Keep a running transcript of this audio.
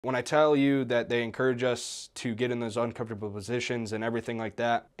When I tell you that they encourage us to get in those uncomfortable positions and everything like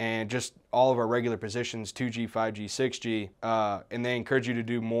that, and just all of our regular positions, 2G, 5G, 6G, and they encourage you to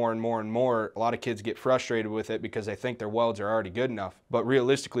do more and more and more, a lot of kids get frustrated with it because they think their welds are already good enough. But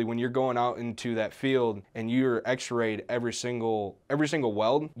realistically, when you're going out into that field and you're x-rayed every single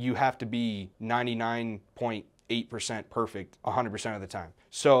weld, you have to be 99.8% perfect 100% of the time.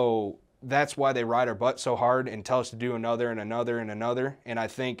 So that's why they ride our butt so hard and tell us to do another and another and another. And I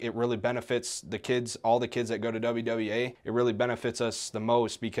think it really benefits the kids, all the kids that go to WWA. It really benefits us the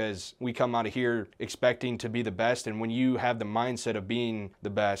most because we come out of here expecting to be the best. And when you have the mindset of being the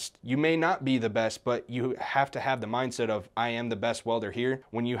best, you may not be the best, but you have to have the mindset of, I am the best welder here.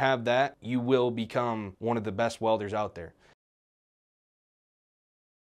 When you have that, you will become one of the best welders out there.